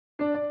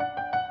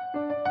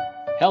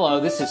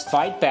Hello, this is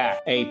Fight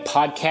Back, a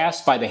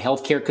podcast by the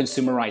Healthcare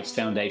Consumer Rights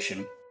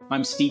Foundation.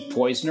 I'm Steve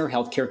Poizner,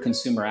 Healthcare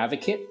Consumer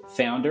Advocate,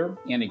 founder,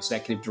 and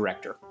executive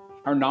director.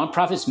 Our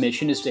nonprofit's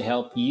mission is to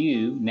help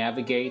you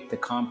navigate the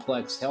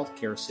complex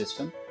healthcare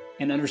system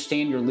and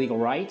understand your legal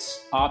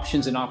rights,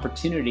 options, and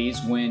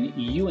opportunities when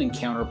you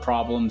encounter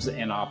problems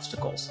and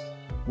obstacles.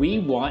 We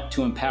want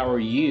to empower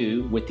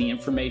you with the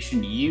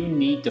information you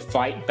need to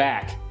fight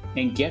back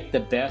and get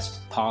the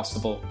best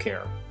possible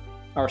care.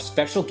 Our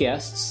special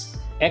guests,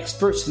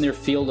 experts in their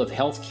field of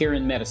healthcare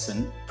and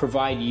medicine,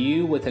 provide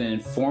you with an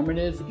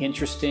informative,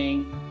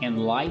 interesting,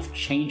 and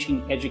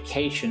life-changing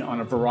education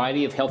on a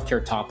variety of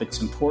healthcare topics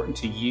important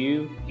to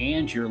you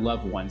and your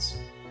loved ones.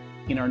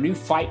 In our new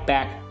Fight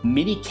Back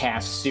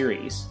mini-cast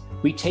series,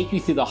 we take you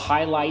through the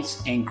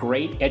highlights and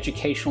great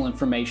educational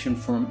information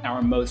from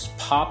our most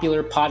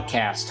popular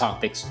podcast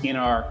topics in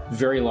our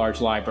very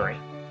large library.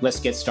 Let's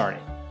get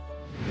started.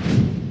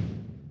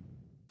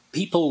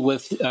 People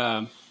with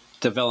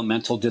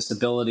developmental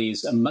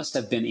disabilities must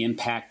have been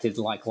impacted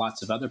like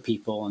lots of other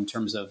people in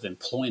terms of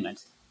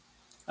employment.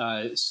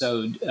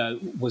 So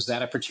was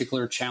that a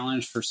particular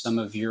challenge for some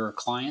of your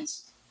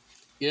clients?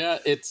 Yeah,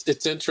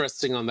 it's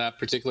interesting on that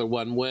particular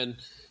one. When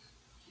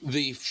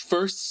the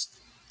first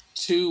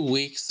 2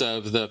 weeks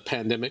of the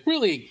pandemic,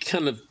 really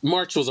kind of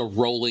March was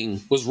rolling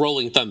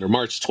thunder,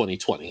 March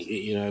 2020.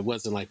 It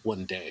wasn't like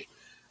one day.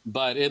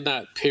 But in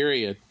that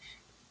period,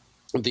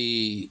 of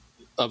the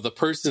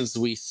persons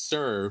we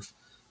serve,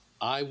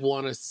 I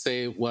want to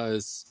say it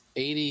was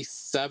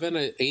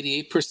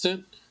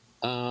 88%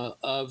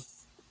 of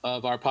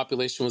our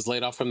population was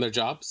laid off from their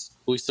jobs.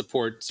 We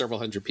support several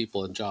hundred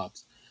people in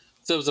jobs.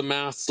 So it was a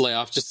mass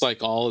layoff, just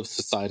like all of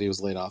society was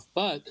laid off.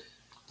 But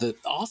the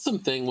awesome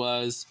thing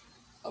was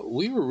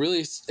we were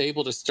really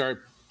able to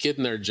start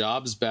getting their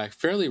jobs back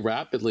fairly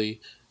rapidly.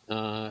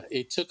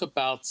 It took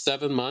about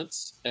 7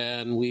 months,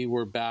 and we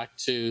were back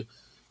to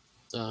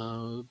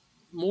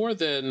more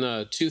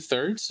than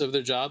 2/3 of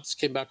their jobs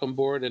came back on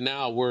board, and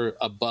now we're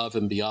above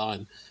and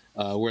beyond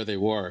where they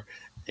were.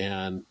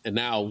 And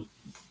now,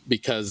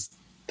 because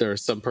there are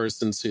some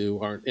persons who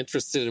aren't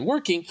interested in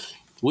working,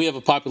 we have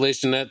a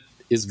population that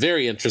is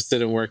very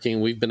interested in working.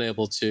 We've been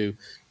able to,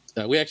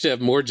 we actually have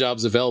more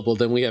jobs available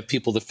than we have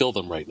people to fill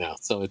them right now.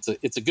 So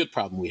it's a good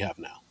problem we have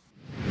now.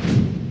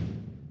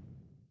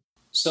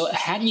 So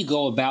how do you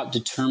go about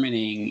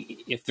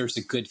determining if there's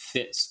a good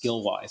fit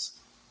skill-wise?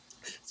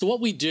 So what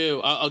we do,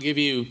 I'll give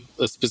you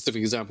a specific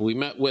example. We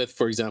met with,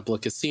 for example, a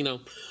casino.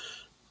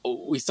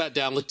 We sat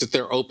down, looked at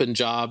their open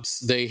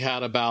jobs. They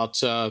had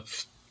about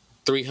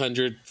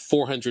 300,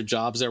 400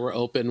 jobs that were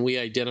open. We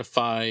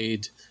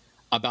identified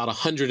about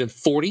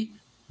 140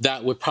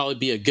 that would probably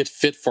be a good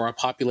fit for our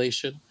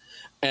population,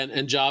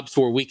 and jobs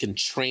where we can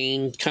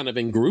train kind of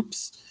in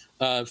groups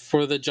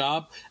for the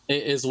job,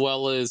 as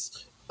well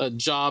as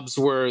jobs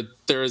where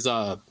there's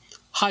a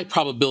high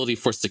probability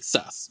for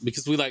success,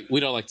 because we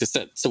don't like to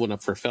set someone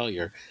up for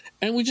failure.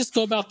 And we just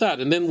go about that.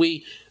 And then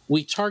we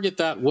target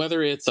that,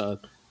 whether it's a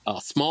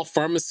small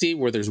pharmacy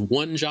where there's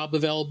one job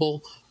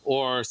available,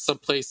 or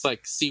someplace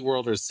like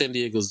SeaWorld or San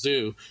Diego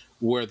Zoo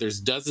where there's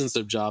dozens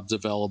of jobs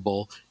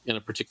available in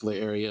a particular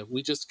area.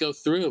 We just go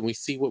through and we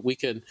see what we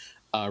can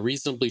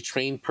reasonably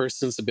train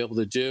persons to be able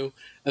to do.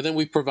 And then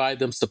we provide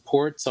them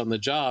supports on the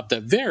job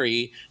that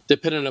vary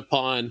depending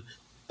upon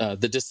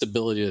the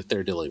disability that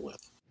they're dealing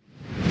with.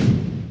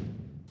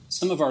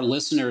 Some of our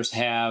listeners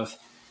have,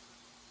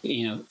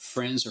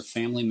 friends or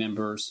family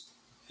members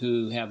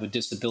who have a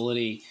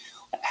disability.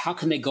 How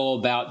can they go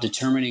about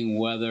determining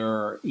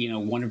whether,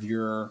 one of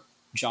your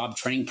job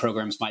training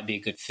programs might be a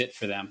good fit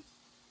for them?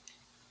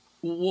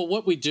 Well,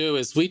 what we do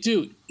is we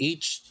do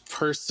each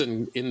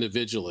person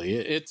individually.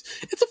 It's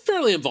a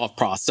fairly involved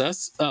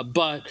process,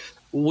 but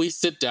we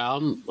sit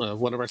down,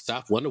 one of our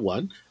staff,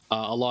 one-to-one,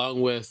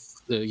 along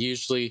with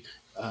usually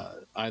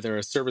either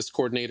a service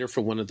coordinator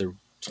from one of the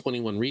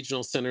 21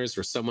 regional centers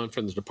or someone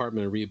from the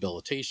Department of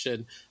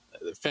Rehabilitation,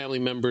 family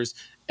members,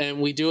 and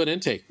we do an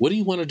intake. What do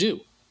you want to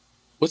do?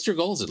 What's your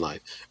goals in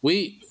life?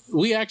 We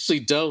actually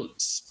don't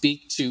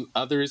speak to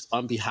others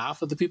on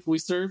behalf of the people we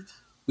serve.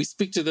 We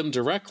speak to them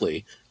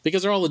directly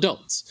because they're all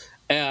adults.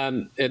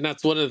 And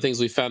that's one of the things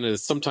we found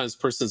is sometimes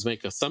persons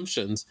make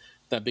assumptions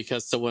that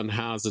because someone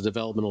has a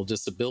developmental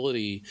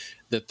disability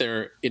that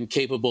they're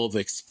incapable of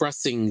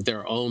expressing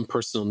their own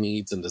personal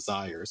needs and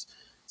desires.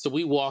 So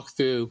we walk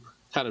through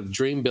kind of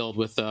dream build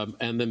with them,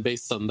 and then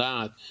based on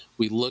that,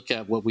 we look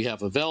at what we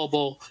have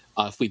available.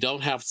 If we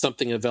don't have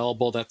something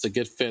available that's a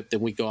good fit, then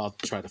we go out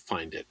and try to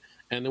find it,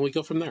 and then we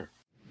go from there.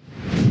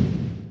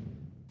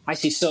 I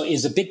see. So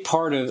is a big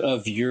part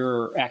of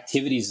your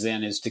activities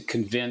then is to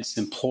convince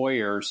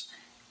employers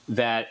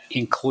that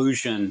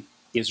inclusion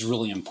is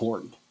really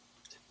important.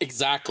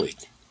 Exactly.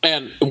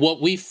 And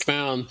what we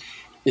found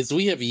is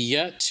we have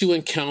yet to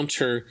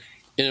encounter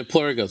an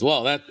employer goes,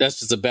 well, that's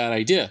just a bad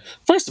idea.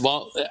 First of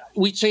all,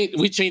 we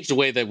changed the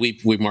way that we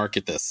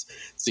market this,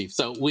 Steve.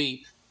 So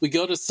we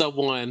go to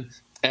someone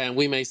and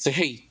we may say,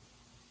 hey,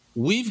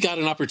 we've got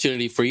an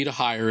opportunity for you to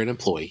hire an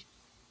employee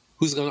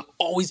who's going to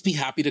always be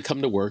happy to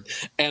come to work.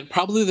 And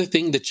probably the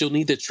thing that you'll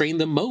need to train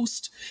them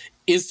most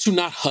is to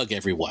not hug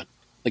everyone.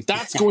 Like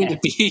that's going to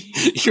be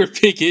your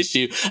big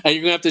issue. And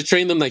you're going to have to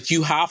train them like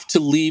you have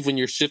to leave when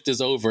your shift is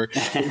over.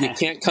 And you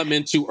can't come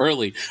in too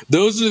early.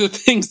 Those are the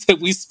things that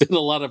we spend a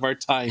lot of our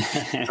time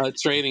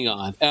training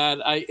on.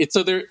 And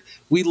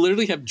we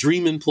literally have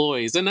dream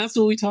employees. And that's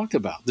what we talk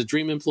about, the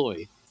dream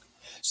employee.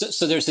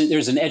 So there's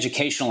an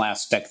educational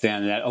aspect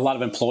then that a lot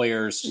of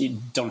employers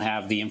don't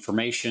have the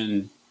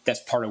information. That's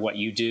part of what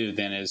you do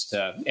then is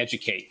to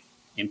educate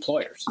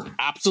employers.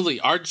 Absolutely.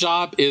 Our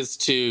job is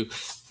to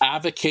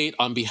advocate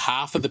on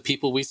behalf of the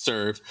people we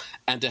serve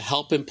and to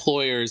help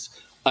employers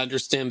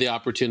understand the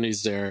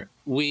opportunities there.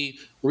 We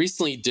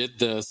recently did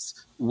this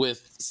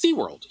with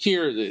SeaWorld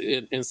here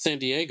in San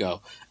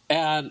Diego,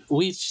 and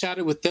we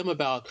chatted with them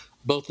about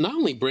both not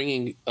only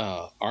bringing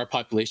our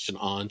population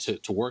on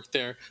to work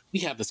there, we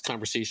had this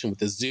conversation with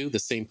the zoo, the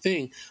same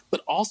thing,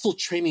 but also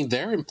training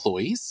their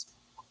employees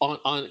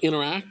on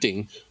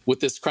interacting with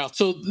this crowd.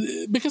 So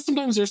because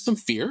sometimes there's some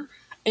fear,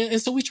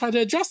 and so we try to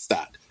address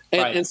that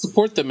and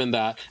support them in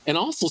that, and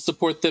also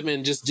support them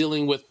in just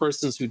dealing with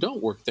persons who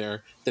don't work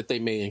there that they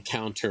may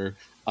encounter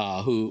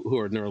who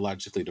are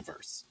neurologically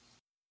diverse.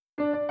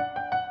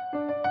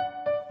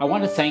 I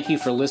want to thank you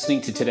for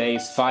listening to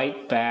today's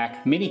Fight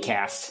Back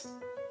minicast.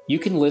 You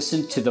can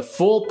listen to the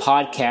full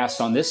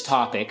podcast on this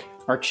topic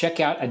or check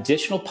out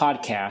additional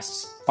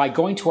podcasts by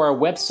going to our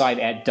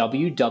website at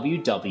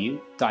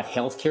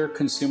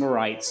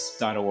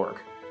www.healthcareconsumerrights.org.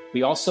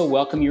 We also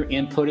welcome your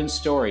input and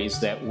stories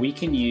that we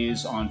can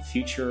use on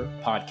future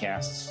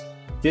podcasts.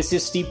 This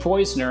is Steve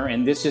Poizner,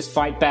 and this is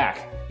Fight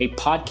Back, a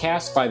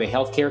podcast by the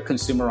Healthcare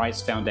Consumer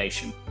Rights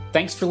Foundation.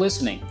 Thanks for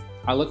listening.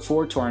 I look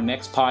forward to our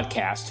next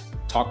podcast.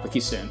 Talk with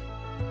you soon.